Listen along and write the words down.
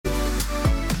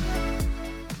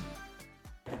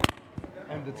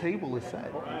and the table is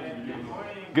set.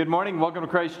 Good morning. Welcome to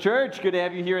Christ Church. Good to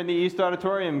have you here in the East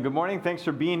Auditorium. Good morning. Thanks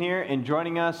for being here and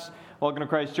joining us. Welcome to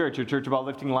Christ Church, a church about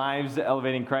lifting lives,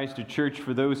 elevating Christ, a church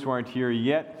for those who aren't here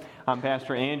yet. I'm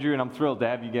Pastor Andrew, and I'm thrilled to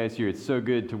have you guys here. It's so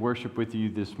good to worship with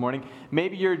you this morning.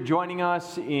 Maybe you're joining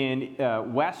us in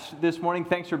West this morning.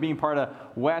 Thanks for being part of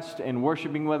West and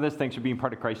worshiping with us. Thanks for being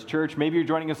part of Christ Church. Maybe you're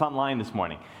joining us online this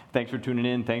morning. Thanks for tuning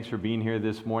in. Thanks for being here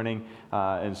this morning.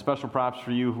 And special props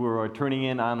for you who are tuning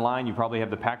in online. You probably have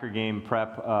the Packer game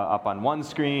prep up on one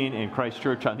screen and Christ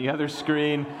Church on the other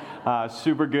screen.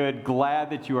 Super good. Glad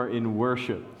that you are in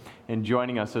worship and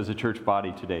joining us as a church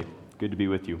body today. Good to be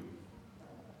with you.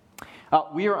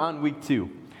 We are on week 2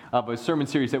 of a sermon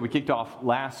series that we kicked off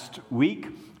last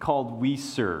week called We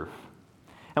Serve.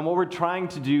 And what we're trying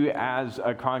to do as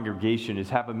a congregation is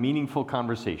have a meaningful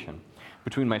conversation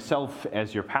between myself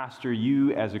as your pastor,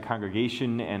 you as a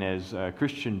congregation, and as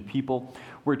Christian people.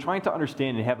 We're trying to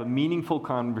understand and have a meaningful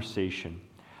conversation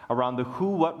around the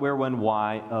who, what, where, when,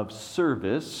 why of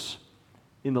service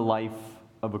in the life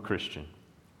of a Christian.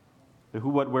 The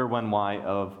who, what, where, when, why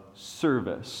of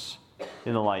service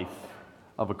in the life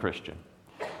of a Christian.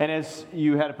 And as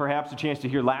you had perhaps a chance to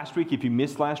hear last week, if you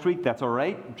missed last week, that's all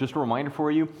right. Just a reminder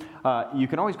for you, you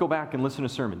can always go back and listen to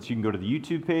sermons. You can go to the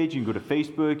YouTube page, you can go to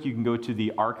Facebook, you can go to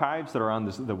the archives that are on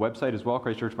the website as well,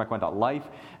 christchurchmclean.life,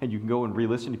 and you can go and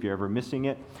re-listen if you're ever missing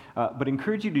it. But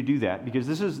encourage you to do that, because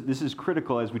this is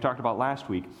critical, as we talked about last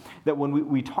week, that when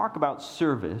we talk about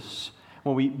service,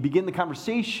 when we begin the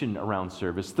conversation around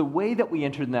service, the way that we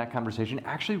enter in that conversation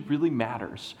actually really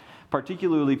matters,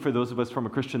 particularly for those of us from a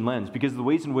Christian lens, because of the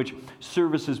ways in which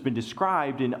service has been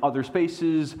described in other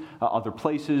spaces, other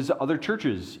places, other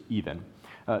churches even.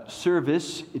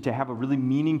 Service, to have a really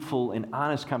meaningful and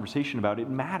honest conversation about it,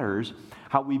 matters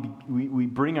how we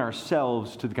bring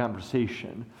ourselves to the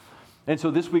conversation. And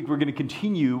so this week we're going to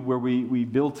continue where we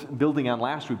building on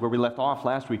last week, where we left off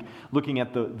last week, looking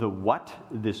at the what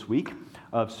this week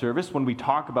of service. When we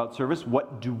talk about service,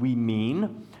 what do we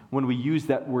mean when we use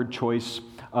that word choice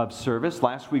of service?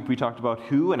 Last week we talked about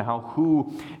who, and how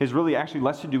who is really actually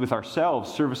less to do with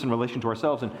ourselves, service in relation to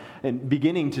ourselves, and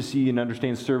beginning to see and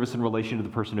understand service in relation to the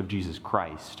person of Jesus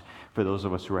Christ, for those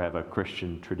of us who have a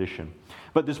Christian tradition.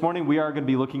 But this morning we are going to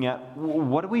be looking at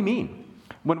what do we mean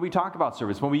when we talk about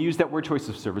service, when we use that word choice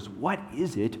of service. What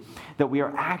is it that we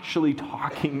are actually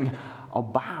talking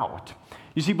about?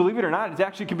 You see, believe it or not, it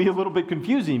actually can be a little bit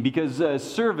confusing, because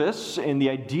service and the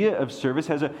idea of service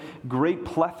has a great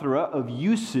plethora of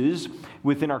uses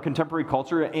within our contemporary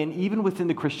culture and even within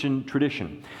the Christian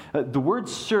tradition. The word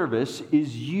service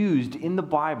is used in the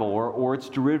Bible, or its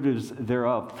derivatives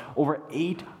thereof, over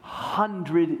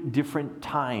 800 different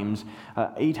times,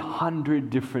 800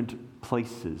 different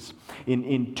places,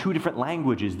 in 2 different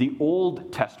languages. The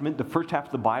Old Testament, the first half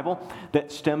of the Bible,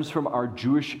 that stems from our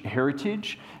Jewish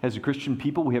heritage. As a Christian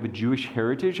people, we have a Jewish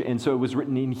heritage, and so it was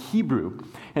written in Hebrew.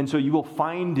 And so you will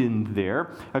find in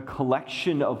there a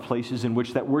collection of places in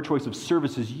which that word choice of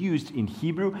service is used in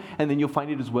Hebrew, and then you'll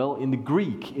find it as well in the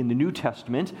Greek, in the New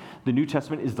Testament. The New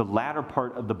Testament is the latter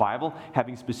part of the Bible,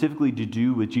 having specifically to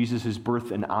do with Jesus' birth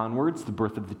and onwards, the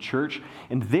birth of the church.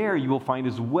 And there you will find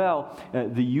as well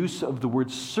the use of the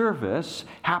word service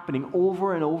happening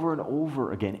over and over and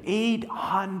over again,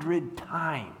 800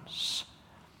 times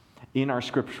in our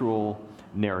scriptural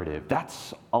narrative.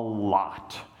 That's a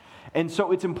lot. And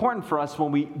so it's important for us,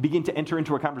 when we begin to enter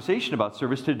into a conversation about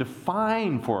service, to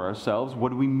define for ourselves what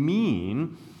do we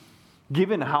mean,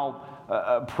 given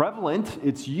how prevalent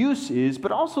its use is,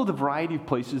 but also the variety of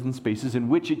places and spaces in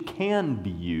which it can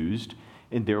be used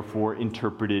and therefore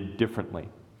interpreted differently.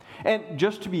 And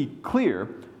just to be clear,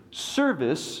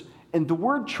 service and the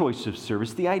word choice of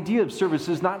service, the idea of service,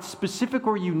 is not specific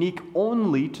or unique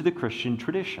only to the Christian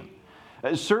tradition.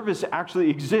 Service actually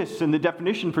exists, and the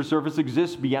definition for service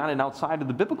exists beyond and outside of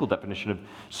the biblical definition of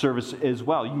service as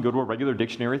well. You can go to a regular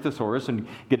dictionary, thesaurus, and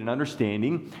get an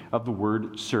understanding of the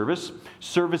word service.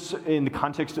 Service, in the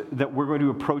context that we're going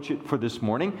to approach it for this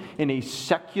morning, in a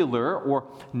secular or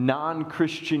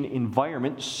non-Christian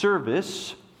environment,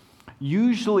 service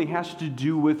usually has to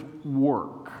do with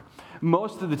work.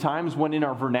 Most of the times when in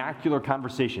our vernacular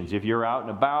conversations, if you're out and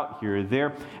about, here or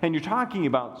there, and you're talking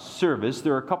about service,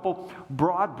 there are a couple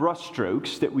broad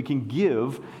brushstrokes that we can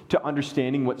give to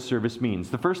understanding what service means.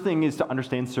 The first thing is to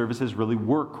understand service is really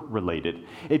work-related.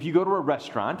 If you go to a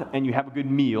restaurant and you have a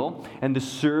good meal and the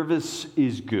service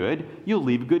is good, you'll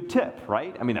leave a good tip,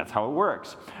 right? I mean, that's how it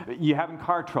works. You're having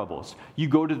car troubles. You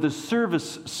go to the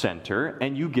service center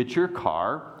and you get your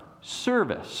car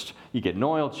serviced. You get an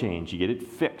oil change, you get it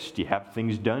fixed, you have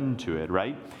things done to it,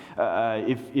 right?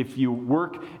 If you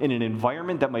work in an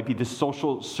environment that might be the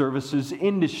social services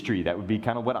industry, that would be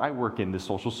kind of what I work in. The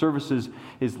social services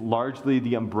is largely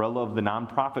the umbrella of the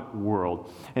nonprofit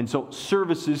world. And so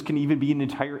services can even be an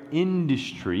entire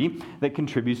industry that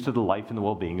contributes to the life and the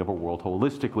well-being of a world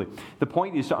holistically. The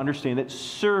point is to understand that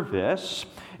service,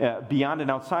 beyond and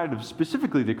outside of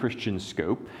specifically the Christian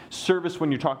scope, service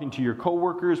when you're talking to your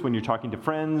coworkers, when you're talking to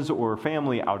friends or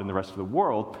family out in the rest of the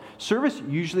world, service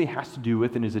usually has to do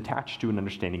with and is attached to an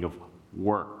understanding of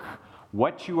work.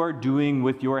 What you are doing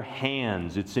with your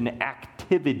hands. It's an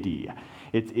activity.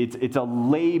 It's a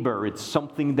labor. It's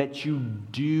something that you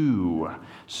do.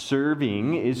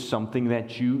 Serving is something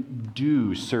that you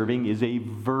do. Serving is a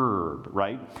verb,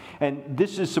 right? And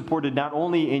this is supported not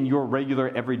only in your regular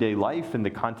everyday life and the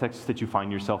context that you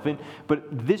find yourself in, but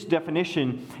this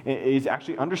definition is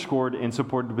actually underscored and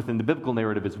supported within the biblical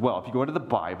narrative as well. If you go into the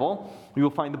Bible, you will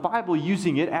find the Bible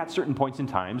using it at certain points in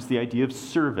times, the idea of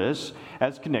service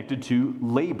as connected to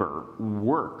labor,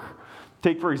 work.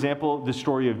 Take, for example, the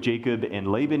story of Jacob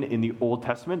and Laban in the Old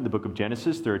Testament, in the book of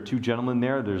Genesis. There are two gentlemen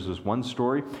there. There's this one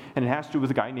story, and it has to do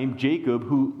with a guy named Jacob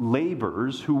who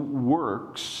labors, who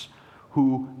works,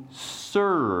 who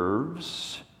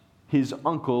serves his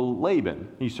uncle Laban.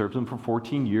 He serves him for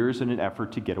 14 years in an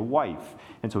effort to get a wife.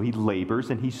 And so he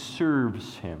labors and he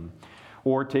serves him.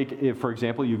 Or take, for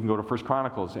example, you can go to 1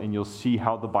 Chronicles and you'll see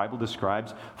how the Bible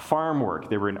describes farm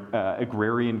work. They were an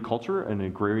agrarian culture, an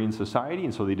agrarian society,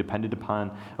 and so they depended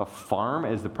upon a farm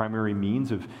as the primary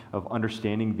means of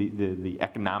understanding the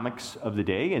economics of the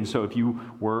day. And so if you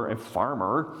were a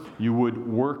farmer, you would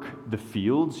work the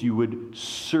fields, you would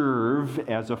serve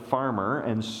as a farmer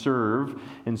and serve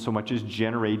in so much as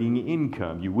generating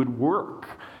income. You would work.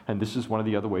 And this is one of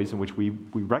the other ways in which we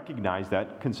recognize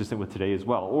that consistent with today as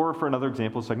well. Or for another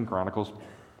example, 2 Chronicles,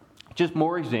 just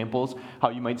more examples how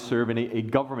you might serve in a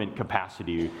government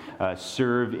capacity,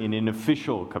 serve in an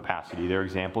official capacity. There are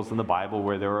examples in the Bible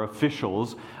where there are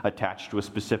officials attached to a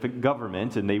specific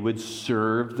government, and they would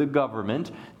serve the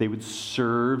government, they would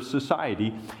serve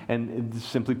society, and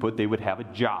simply put, they would have a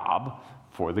job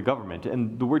for the government.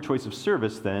 And the word choice of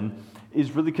service, then,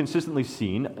 is really consistently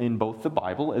seen in both the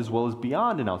Bible as well as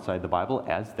beyond and outside the Bible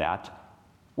as that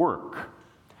work.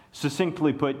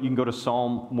 Succinctly put, you can go to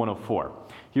Psalm 104.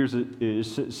 Here's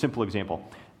a simple example.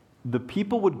 The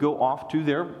people would go off to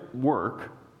their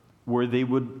work where they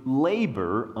would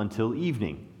labor until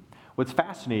evening. What's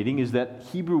fascinating is that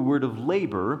Hebrew word of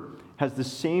labor has the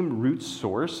same root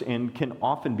source and can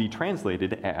often be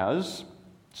translated as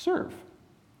serve.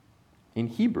 In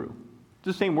Hebrew, it's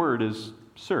the same word as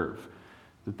serve,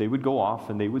 that they would go off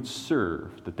and they would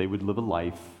serve, that they would live a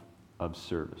life of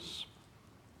service.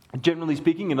 Generally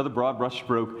speaking, another broad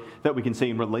brushstroke that we can say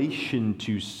in relation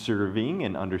to serving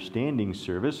and understanding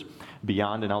service,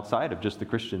 beyond and outside of just the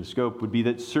Christian scope, would be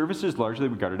that service is largely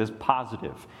regarded as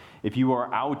positive. If you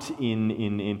are out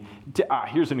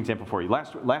here's an example for you.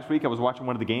 Last week I was watching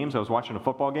one of the games. I was watching a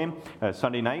football game,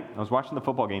 Sunday night. I was watching the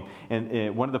football game,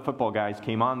 and one of the football guys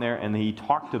came on there, and he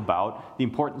talked about the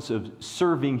importance of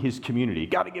serving his community.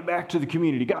 Got to get back to the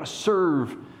community. Got to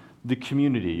serve the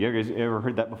community. You guys ever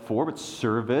heard that before? But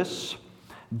service,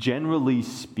 generally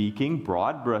speaking,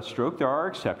 broad brushstroke, there are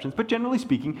exceptions, but generally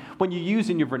speaking, when you use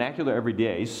in your vernacular every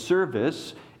day,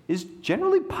 service is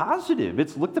generally positive.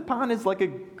 It's looked upon as like a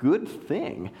good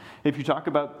thing. If you talk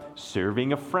about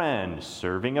serving a friend,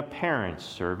 serving a parent,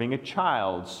 serving a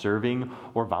child, serving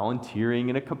or volunteering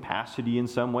in a capacity in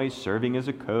some way, serving as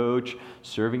a coach,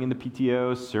 serving in the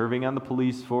PTO, serving on the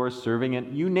police force, serving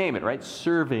in, you name it, right?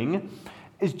 Serving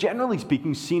is generally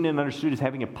speaking seen and understood as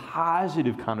having a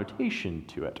positive connotation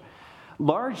to it.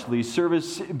 Largely,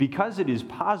 service, because it is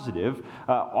positive,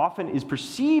 often is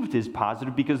perceived as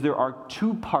positive because there are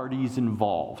two parties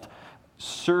involved.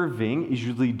 Serving is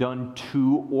usually done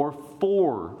to or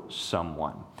for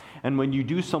someone. And when you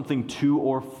do something to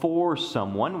or for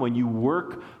someone, when you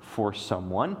work for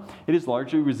someone, it is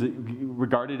largely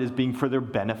regarded as being for their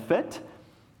benefit,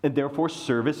 and therefore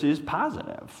service is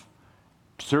positive.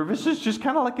 Service is just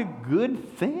kind of like a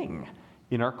good thing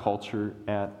in our culture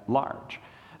at large.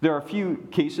 There are a few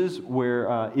cases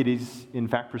where it is, in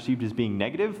fact, perceived as being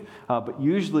negative, but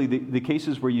usually the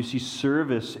cases where you see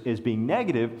service as being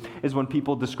negative is when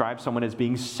people describe someone as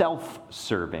being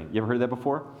self-serving. You ever heard that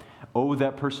before? Oh,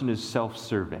 that person is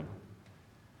self-serving.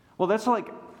 Well, that's like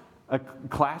a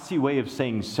classy way of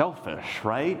saying selfish,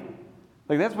 right?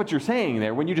 Like that's what you're saying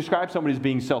there. When you describe someone as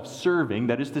being self-serving,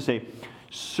 that is to say,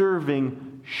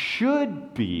 serving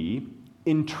should be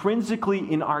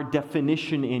intrinsically in our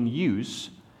definition and use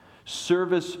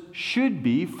Service should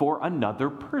be for another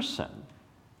person,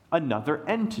 another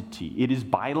entity. It is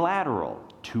bilateral,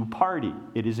 two-party.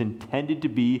 It is intended to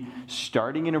be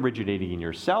starting and originating in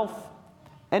yourself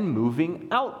and moving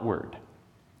outward.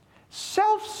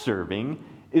 Self-serving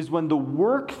is when the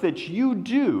work that you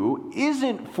do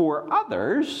isn't for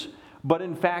others, but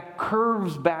in fact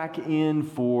curves back in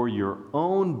for your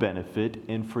own benefit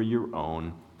and for your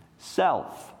own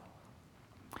self.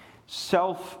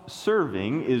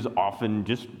 Self-serving is often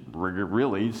just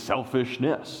really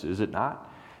selfishness, is it not?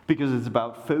 Because it's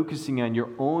about focusing on your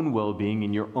own well-being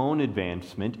and your own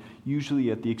advancement,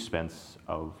 usually at the expense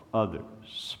of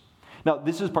others. Now,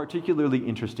 this is particularly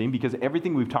interesting because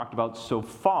everything we've talked about so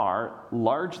far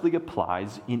largely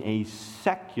applies in a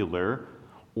secular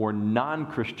or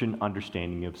non-Christian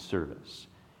understanding of service.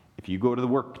 If you go to the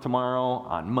work tomorrow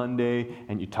on Monday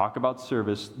and you talk about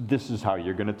service, this is how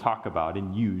you're going to talk about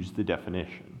and use the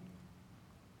definition.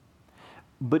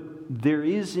 But there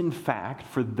is, in fact,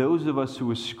 for those of us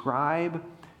who ascribe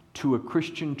to a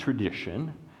Christian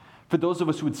tradition, for those of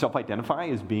us who would self-identify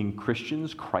as being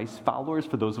Christians, Christ followers,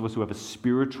 for those of us who have a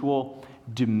spiritual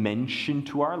dimension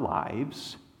to our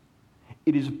lives,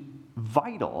 it is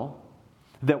vital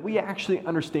that we actually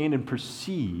understand and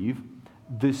perceive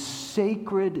the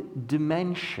sacred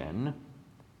dimension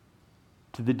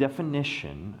to the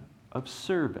definition of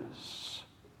service.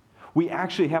 We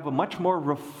actually have a much more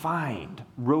refined,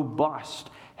 robust,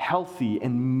 healthy,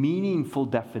 and meaningful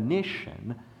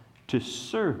definition to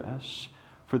service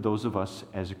for those of us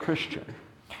as a Christian.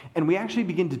 And we actually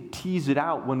begin to tease it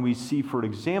out when we see, for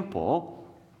example,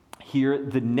 here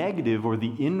the negative or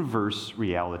the inverse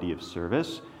reality of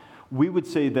service. We would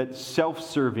say that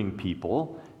self-serving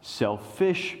people,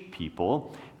 selfish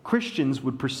people, Christians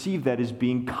would perceive that as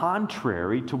being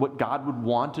contrary to what God would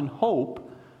want and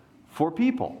hope for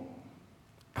people.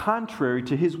 Contrary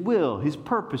to his will, his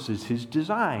purposes, his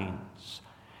designs.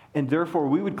 And therefore,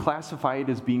 we would classify it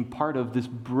as being part of this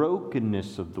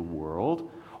brokenness of the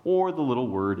world, or the little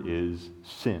word is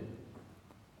sin.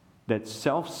 That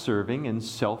self-serving and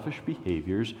selfish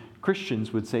behaviors,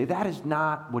 Christians would say, that is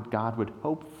not what God would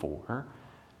hope for.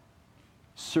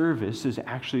 Service is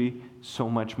actually so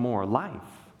much more. Life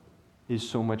is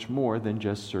so much more than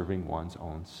just serving one's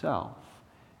own self.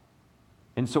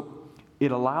 And so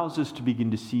it allows us to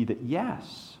begin to see that,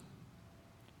 yes,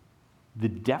 the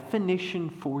definition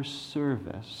for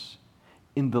service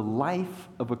in the life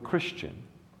of a Christian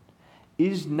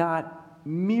is not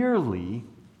merely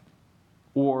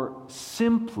or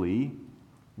simply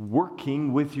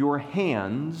working with your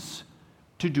hands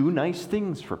to do nice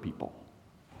things for people.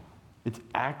 It's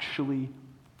actually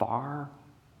far,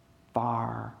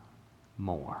 far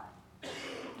more.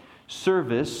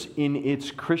 Service in its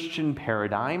Christian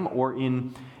paradigm or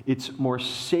in its more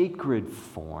sacred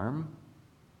form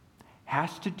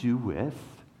has to do with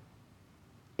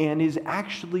and is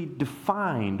actually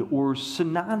defined or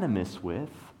synonymous with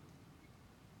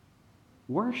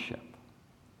worship.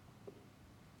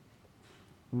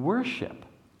 Worship.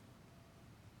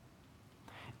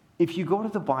 If you go to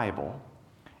the Bible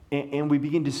and we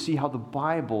begin to see how the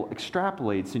Bible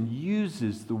extrapolates and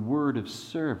uses the word of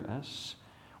service,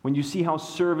 when you see how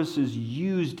service is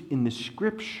used in the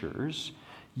Scriptures,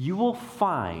 you will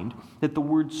find that the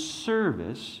word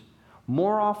service,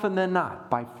 more often than not,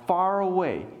 by far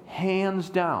away, hands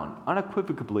down,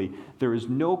 unequivocally, there is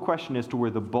no question as to where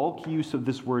the bulk use of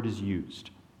this word is used.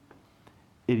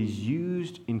 It is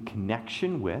used in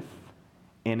connection with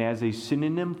and as a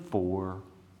synonym for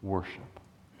worship.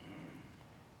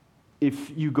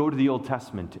 If you go to the Old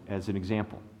Testament as an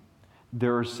example,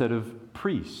 there are a set of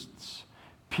priests,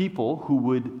 people who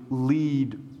would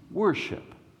lead worship.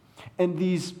 And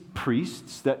these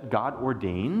priests that God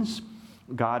ordains,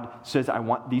 God says, I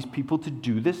want these people to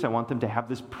do this. I want them to have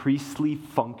this priestly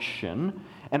function.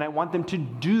 And I want them to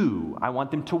do. I want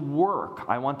them to work.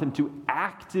 I want them to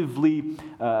actively,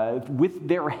 with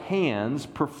their hands,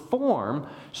 perform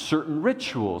certain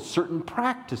rituals, certain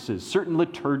practices, certain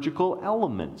liturgical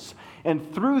elements.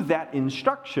 And through that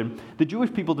instruction, the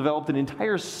Jewish people developed an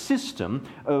entire system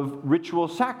of ritual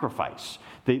sacrifice.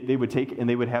 They would take and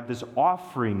they would have this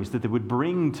offerings that they would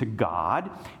bring to God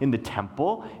in the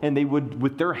temple, and they would,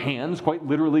 with their hands, quite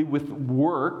literally with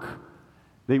work,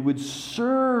 they would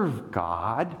serve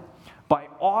God by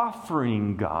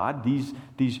offering God these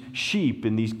sheep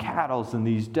and these cattle and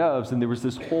these doves, and there was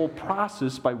this whole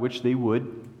process by which they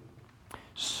would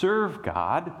serve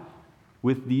God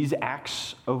with these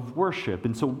acts of worship.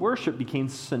 And so worship became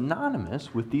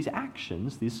synonymous with these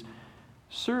actions, these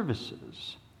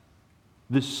services.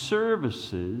 The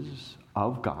services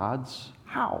of God's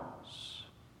house.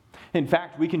 In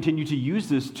fact, we continue to use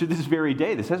this to this very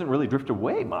day. This hasn't really drifted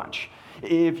away much.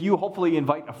 If you hopefully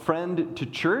invite a friend to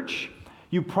church,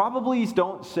 you probably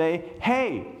don't say,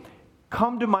 hey,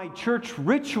 come to my church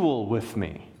ritual with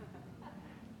me.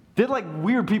 Did like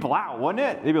weird people out, wouldn't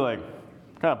it? They'd be like,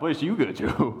 what kind of place do you go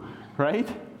to, right?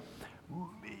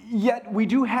 Yet we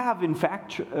do have, in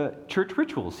fact, church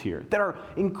rituals here that are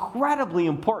incredibly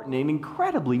important and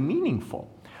incredibly meaningful.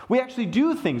 We actually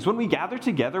do things. When we gather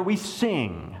together, we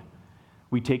sing.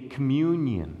 We take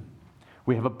communion.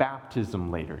 We have a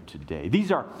baptism later today.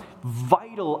 These are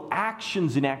vital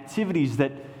actions and activities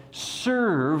that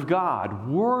serve God,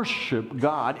 worship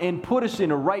God, and put us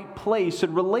in a right place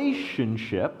and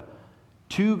relationship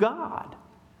to God.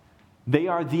 They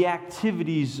are the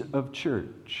activities of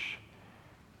church.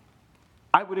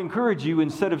 I would encourage you,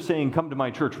 instead of saying, come to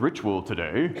my church ritual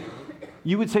today,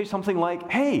 you would say something like,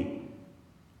 hey,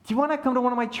 do you want to come to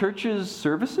one of my church's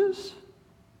services?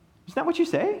 Isn't that what you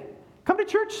say? Come to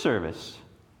church service.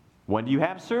 When do you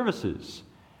have services?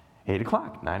 8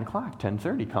 o'clock, 9 o'clock,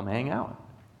 10:30, come hang out.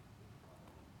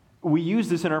 We use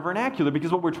this in our vernacular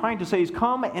because what we're trying to say is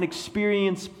come and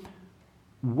experience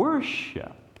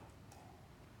worship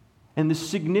and the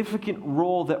significant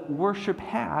role that worship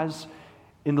has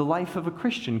in the life of a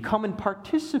Christian. Come and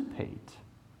participate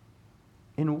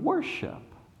in worship,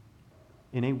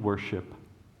 in a worship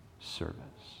service.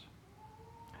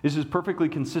 This is perfectly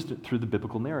consistent through the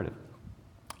biblical narrative.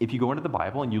 If you go into the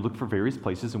Bible and you look for various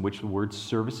places in which the word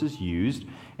service is used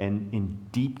and in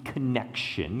deep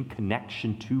connection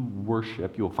to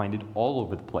worship, you'll find it all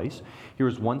over the place.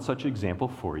 Here's one such example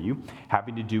for you,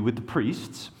 having to do with the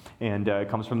priests, and it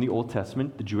comes from the Old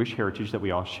Testament, the Jewish heritage that we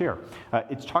all share.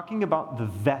 It's talking about the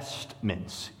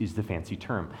vestments, is the fancy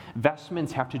term.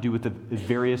 Vestments have to do with the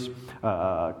various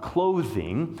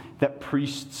clothing that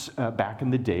priests back in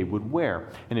the day would wear.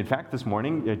 And in fact, this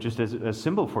morning, just as a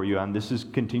symbol for you on this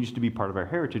continues to be part of our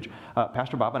heritage,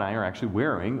 Pastor Bob and I are actually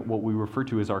wearing what we refer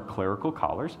to as our clerical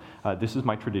collars. This is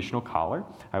my traditional collar.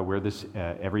 I wear this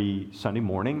every Sunday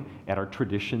morning at our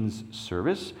traditions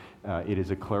service. It is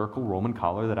a clerical Roman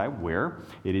collar that I wear.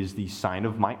 It is the sign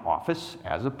of my office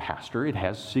as a pastor. It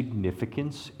has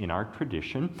significance in our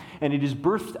tradition, and it is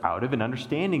birthed out of an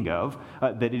understanding of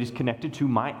that it is connected to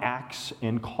my acts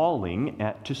and calling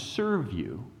to serve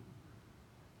you.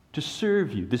 To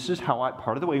serve you. This is how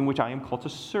part of the way in which I am called to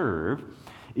serve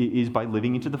is by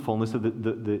living into the fullness of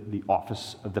the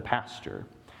office of the pastor.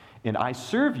 And I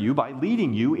serve you by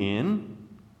leading you in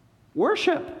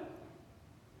worship.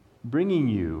 Bringing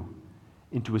you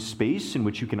into a space in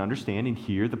which you can understand and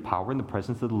hear the power and the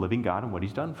presence of the living God and what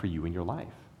He's done for you in your life.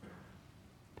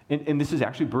 And this is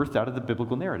actually birthed out of the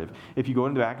biblical narrative. If you go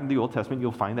back into the Old Testament,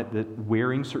 you'll find that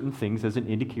wearing certain things as an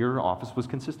indicator of office was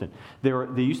consistent.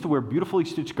 They used to wear beautifully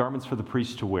stitched garments for the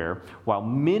priests to wear while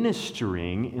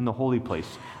ministering in the holy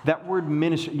place. That word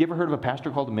minister, you ever heard of a pastor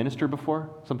called a minister before?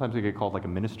 Sometimes they get called like a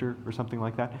minister or something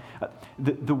like that.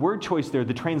 The word choice there,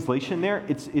 the translation there,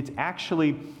 it's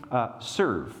actually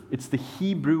serve. It's the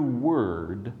Hebrew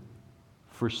word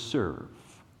for serve.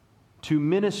 To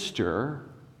minister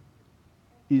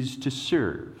is to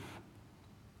serve.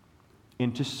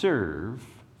 And to serve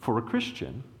for a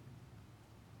Christian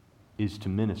is to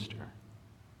minister.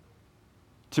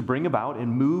 To bring about and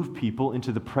move people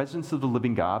into the presence of the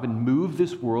living God and move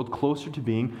this world closer to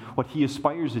being what He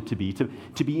aspires it to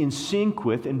be in sync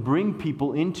with and bring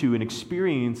people into and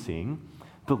experiencing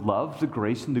the love, the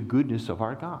grace, and the goodness of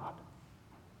our God.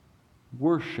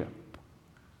 Worship.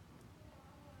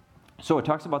 So it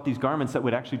talks about these garments that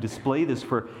would actually display this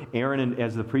for Aaron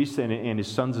as the priest and his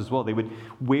sons as well. They would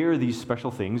wear these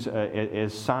special things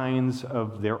as signs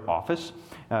of their office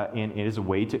and as a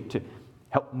way to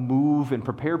help move and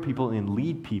prepare people and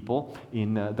lead people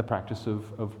in the practice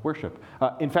of worship.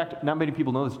 In fact, not many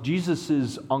people know this.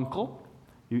 Jesus' uncle,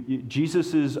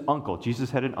 Jesus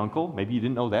had an uncle. Maybe you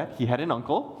didn't know that. He had an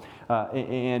uncle,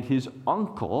 and his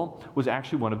uncle was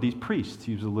actually one of these priests.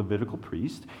 He was a Levitical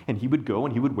priest, and he would go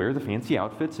and he would wear the fancy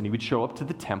outfits, and he would show up to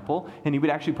the temple, and he would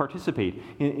actually participate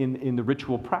in the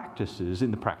ritual practices,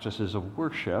 in the practices of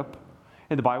worship.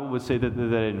 And the Bible would say that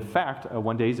in fact,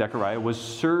 one day Zechariah was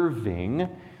serving,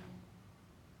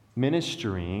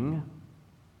 ministering,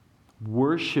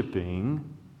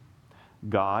 worshiping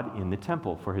God in the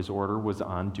temple, for his order was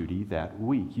on duty that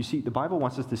week. You see, the Bible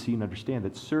wants us to see and understand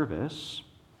that service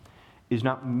is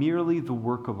not merely the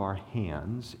work of our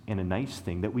hands and a nice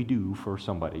thing that we do for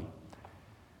somebody.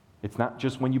 It's not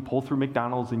just when you pull through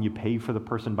McDonald's and you pay for the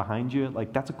person behind you.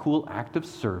 Like, that's a cool act of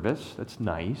service. That's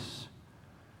nice.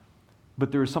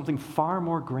 But there is something far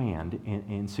more grand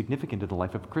and significant in the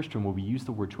life of a Christian when we use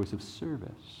the word choice of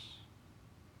service.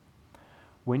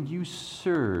 When you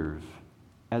serve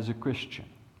as a Christian,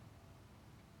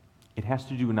 it has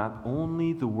to do not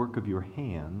only the work of your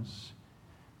hands,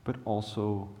 but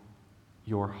also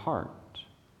your heart.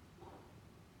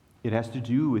 It has to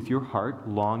do with your heart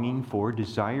longing for,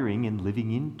 desiring, and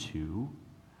living into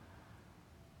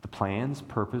the plans,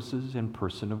 purposes, and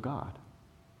person of God.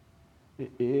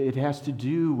 It has to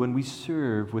do, when we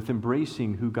serve, with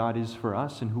embracing who God is for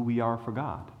us and who we are for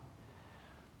God.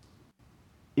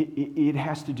 It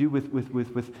has to do with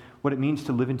what it means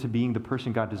to live into being the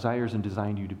person God desires and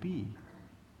designed you to be,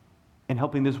 and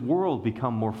helping this world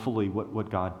become more fully what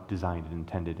God designed and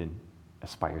intended and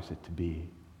aspires it to be.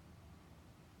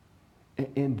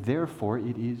 And therefore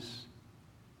it is,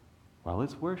 well,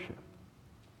 it's worship.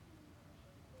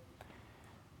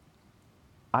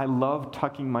 I love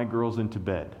tucking my girls into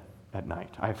bed at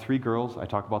night. I have 3 girls. I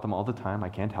talk about them all the time. I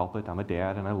can't help it. I'm a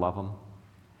dad and I love them.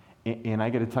 And I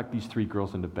get to tuck these 3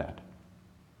 girls into bed.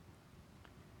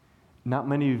 Not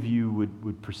many of you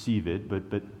would perceive it,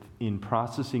 but in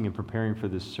processing and preparing for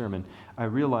this sermon, I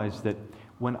realized that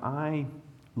when I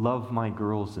love my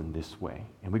girls in this way,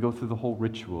 and we go through the whole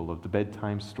ritual of the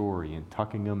bedtime story and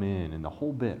tucking them in and the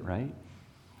whole bit, right?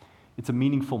 It's a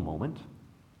meaningful moment.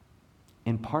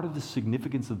 And part of the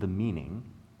significance of the meaning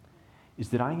is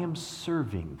that I am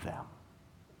serving them.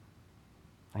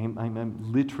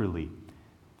 I'm literally,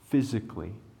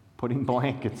 physically putting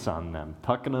blankets on them,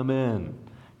 tucking them in,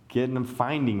 getting them,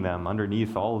 finding them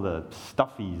underneath all the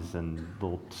stuffies and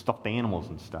little stuffed animals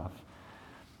and stuff.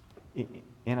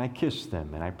 And I kiss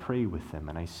them, and I pray with them,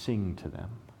 and I sing to them.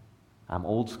 I'm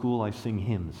old school, I sing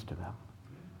hymns to them.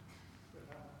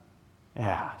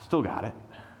 Yeah, still got it.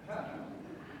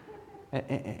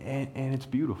 And it's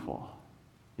beautiful.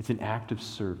 It's an act of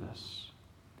service.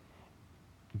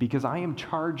 Because I am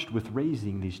charged with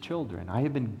raising these children. I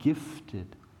have been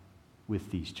gifted with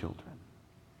these children.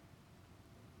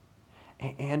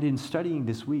 And in studying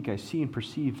this week, I see and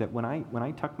perceive that when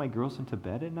I tuck my girls into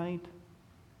bed at night,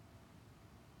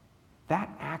 that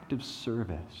act of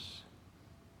service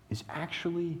is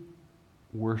actually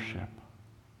worship.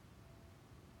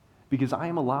 Because I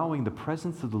am allowing the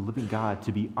presence of the living God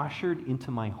to be ushered into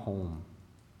my home.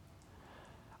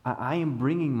 I am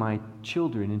bringing my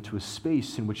children into a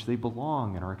space in which they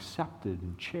belong and are accepted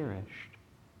and cherished.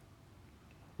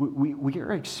 We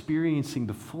are experiencing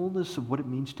the fullness of what it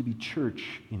means to be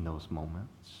church in those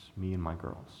moments, me and my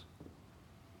girls.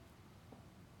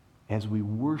 As we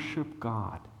worship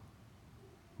God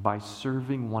by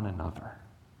serving one another,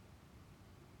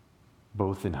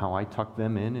 both in how I tuck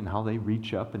them in and how they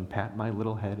reach up and pat my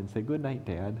little head and say, "Good night,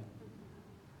 Dad."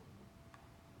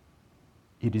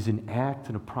 It is an act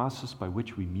and a process by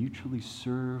which we mutually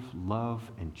serve,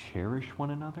 love, and cherish one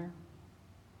another,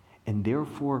 and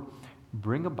therefore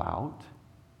bring about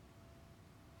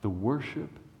the worship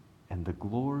and the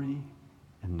glory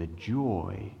and the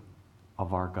joy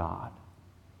of our God.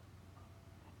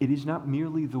 It is not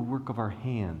merely the work of our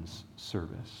hands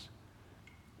service.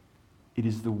 It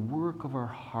is the work of our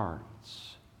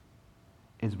hearts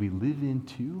as we live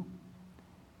into,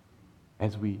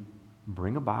 as we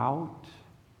bring about,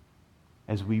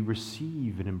 as we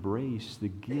receive and embrace the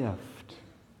gift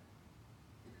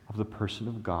of the person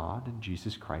of God and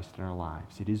Jesus Christ in our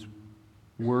lives. It is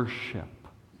worship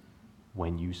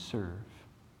when you serve.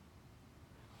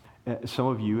 Some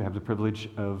of you have the privilege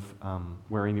of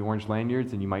wearing the orange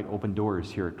lanyards, and you might open doors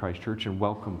here at Christ Church and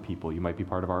welcome people. You might be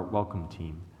part of our welcome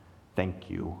team. Thank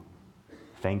you.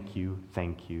 Thank you,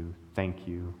 thank you, thank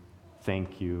you,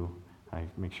 thank you. I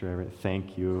make sure I read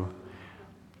thank you.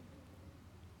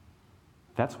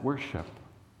 That's worship.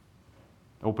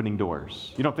 Opening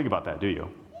doors. You don't think about that, do you?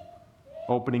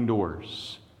 Opening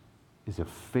doors is a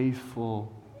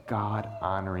faithful,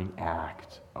 God-honoring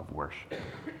act of worship.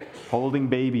 Holding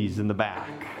babies in the back.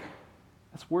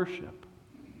 That's worship.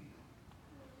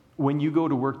 When you go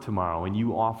to work tomorrow and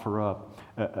you offer up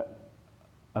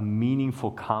a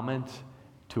meaningful comment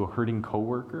to a hurting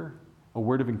coworker, a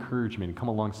word of encouragement, come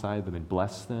alongside them and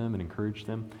bless them and encourage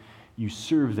them, you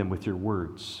serve them with your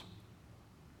words.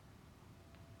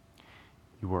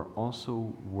 You are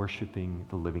also worshiping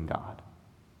the living God.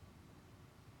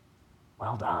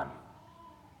 Well done.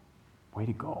 Way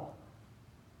to go.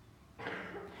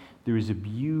 There is a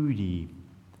beauty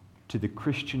to the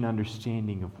Christian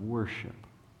understanding of worship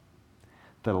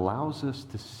that allows us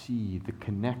to see the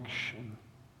connection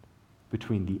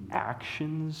between the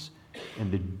actions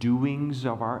and the doings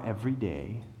of our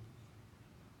everyday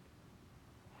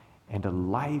and a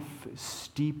life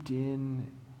steeped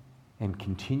in and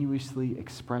continuously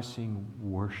expressing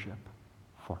worship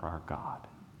for our God.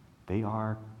 They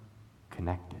are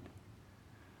connected.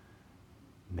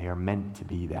 And they are meant to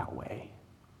be that way,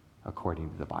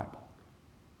 according to the Bible.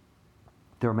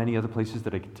 There are many other places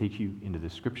that I could take you into the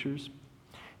scriptures.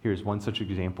 Here's one such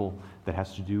example that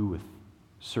has to do with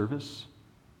service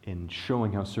and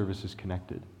showing how service is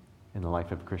connected in the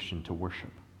life of a Christian to worship.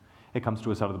 It comes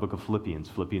to us out of the book of Philippians.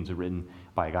 Philippians are written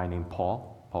by a guy named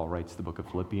Paul. Paul writes the book of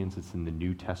Philippians. It's in the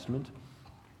New Testament.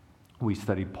 We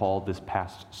studied Paul this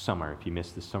past summer. If you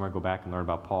missed this summer, go back and learn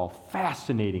about Paul.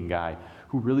 Fascinating guy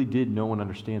who really did know and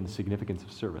understand the significance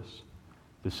of service,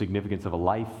 the significance of a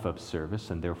life of service,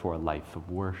 and therefore a life of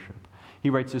worship. He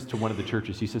writes this to one of the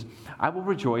churches. He says, I will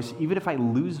rejoice even if I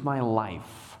lose my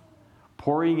life,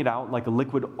 pouring it out like a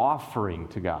liquid offering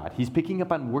to God. He's picking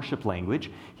up on worship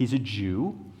language. He's a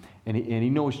Jew, and he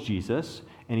knows Jesus,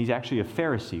 and he's actually a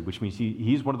Pharisee, which means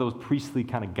he's one of those priestly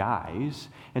kind of guys.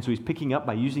 And so he's picking up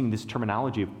by using this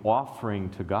terminology of offering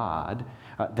to God.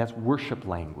 That's worship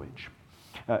language.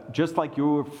 Just like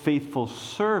your faithful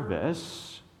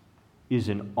service is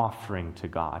an offering to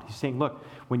God. He's saying, look,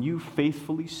 when you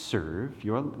faithfully serve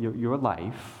your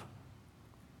life,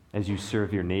 as you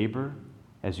serve your neighbor,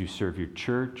 as you serve your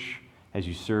church, as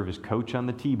you serve as coach on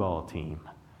the t-ball team,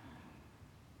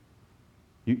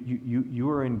 you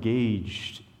are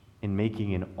engaged in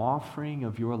making an offering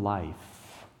of your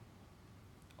life,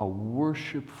 a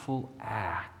worshipful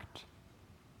act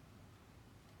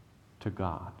to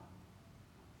God.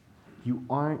 You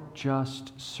aren't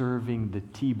just serving the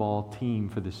t-ball team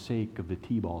for the sake of the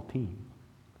t-ball team.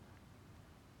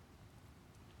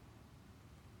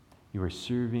 You are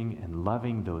serving and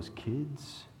loving those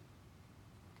kids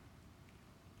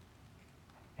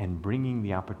and bringing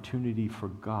the opportunity for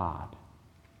God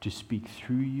to speak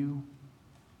through you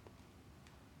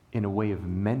in a way of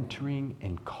mentoring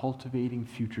and cultivating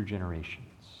future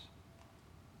generations.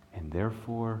 And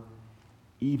therefore,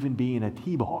 even being a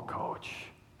t-ball coach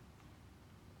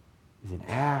is an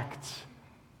act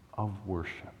of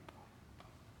worship.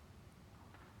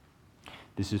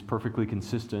 This is perfectly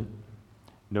consistent.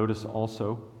 Notice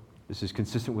also, this is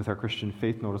consistent with our Christian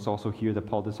faith. Notice also here that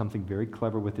Paul did something very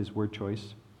clever with his word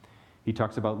choice. He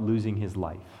talks about losing his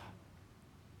life.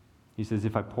 He says,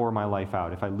 if I pour my life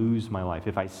out, if I lose my life,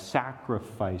 if I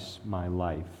sacrifice my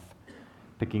life,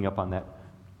 picking up on that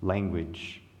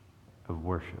language of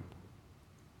worship.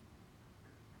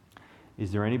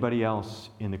 Is there anybody else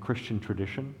in the Christian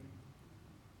tradition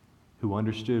who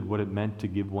understood what it meant to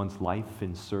give one's life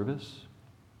in service?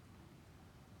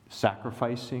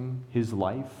 Sacrificing his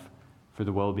life for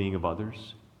the well-being of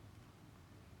others?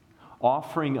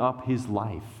 Offering up his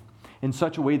life in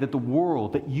such a way that the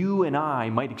world, that you and I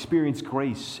might experience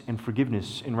grace and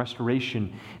forgiveness and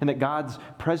restoration, and that God's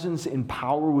presence and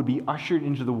power would be ushered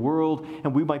into the world,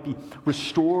 and we might be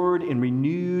restored and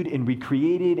renewed and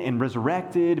recreated and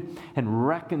resurrected and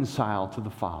reconciled to the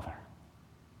Father.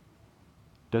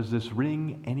 Does this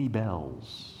ring any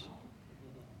bells?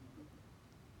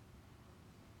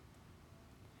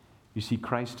 You see,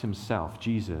 Christ himself,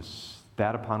 Jesus,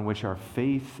 that upon which our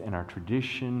faith and our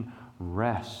tradition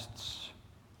rests,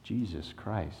 Jesus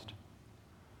Christ.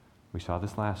 We saw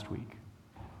this last week.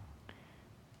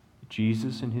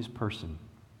 Jesus in his person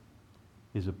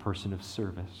is a person of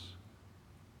service.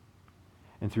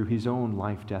 And through his own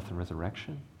life, death, and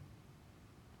resurrection,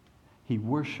 he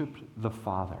worshiped the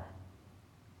Father.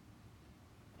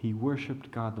 He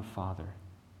worshiped God the Father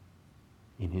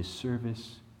in his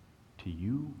service to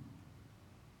you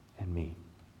and me.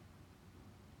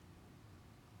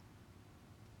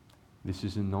 This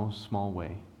is in no small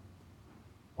way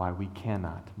why we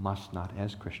cannot, must not,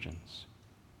 as Christians,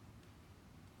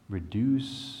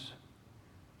 reduce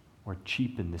or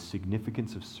cheapen the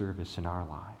significance of service in our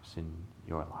lives, in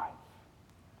your life.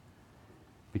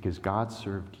 Because God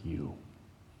served you.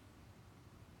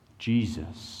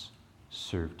 Jesus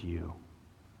served you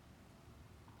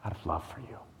out of love for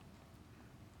you.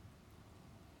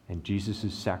 And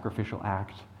Jesus' sacrificial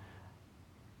act,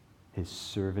 his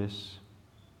service,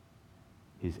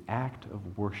 his act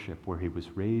of worship where he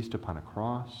was raised upon a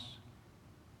cross,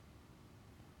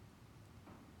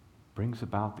 brings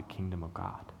about the kingdom of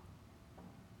God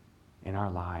in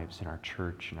our lives, in our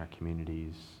church, in our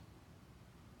communities,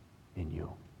 in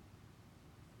you.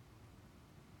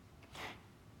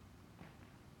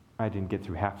 I didn't get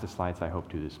through half the slides I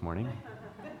hoped to this morning,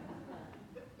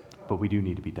 but we do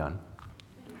need to be done.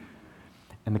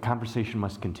 And the conversation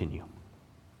must continue.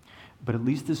 But at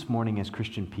least this morning as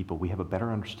Christian people, we have a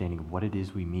better understanding of what it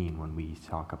is we mean when we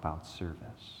talk about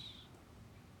service.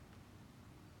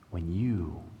 When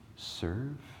you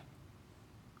serve,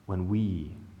 when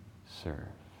we serve,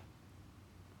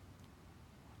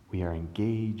 we are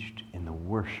engaged in the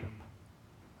worship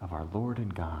of our Lord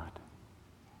and God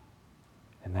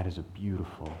And that is a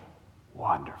beautiful,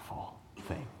 wonderful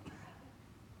thing.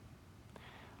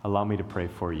 Allow me to pray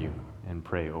for you and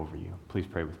pray over you. Please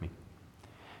pray with me.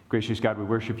 Gracious God, we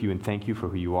worship you and thank you for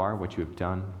who you are, what you have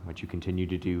done, what you continue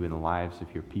to do in the lives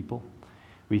of your people.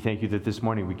 We thank you that this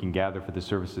morning we can gather for the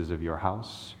services of your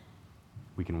house.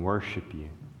 We can worship you.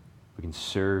 We can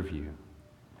serve you.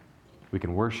 We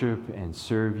can worship and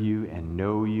serve you and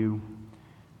know you.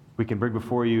 We can bring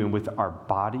before you, and with our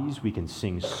bodies, we can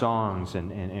sing songs,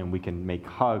 and we can make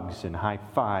hugs and high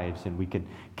fives, and we can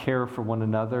care for one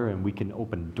another, and we can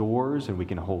open doors, and we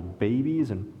can hold babies,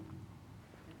 and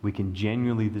we can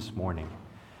genuinely this morning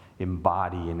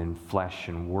embody and in flesh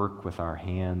and work with our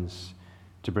hands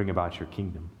to bring about your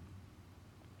kingdom.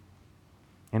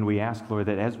 And we ask, Lord,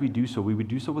 that as we do so, we would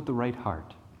do so with the right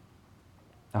heart,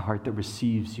 a heart that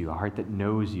receives you, a heart that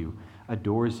knows you,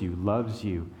 adores you, loves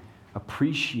you,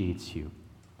 appreciates you,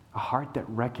 a heart that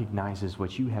recognizes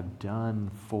what you have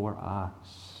done for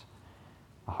us,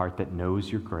 a heart that knows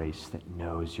your grace, that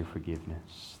knows your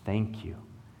forgiveness. Thank you,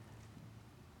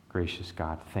 gracious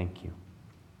God, thank you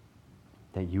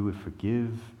that you would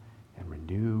forgive and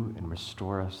renew and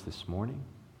restore us this morning.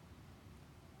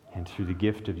 And through the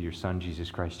gift of your Son,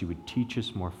 Jesus Christ, you would teach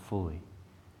us more fully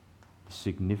the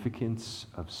significance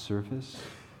of service,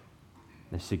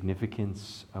 the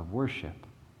significance of worship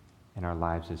in our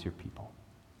lives as your people.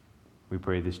 We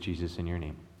pray this, Jesus, in your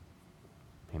name.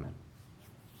 Amen.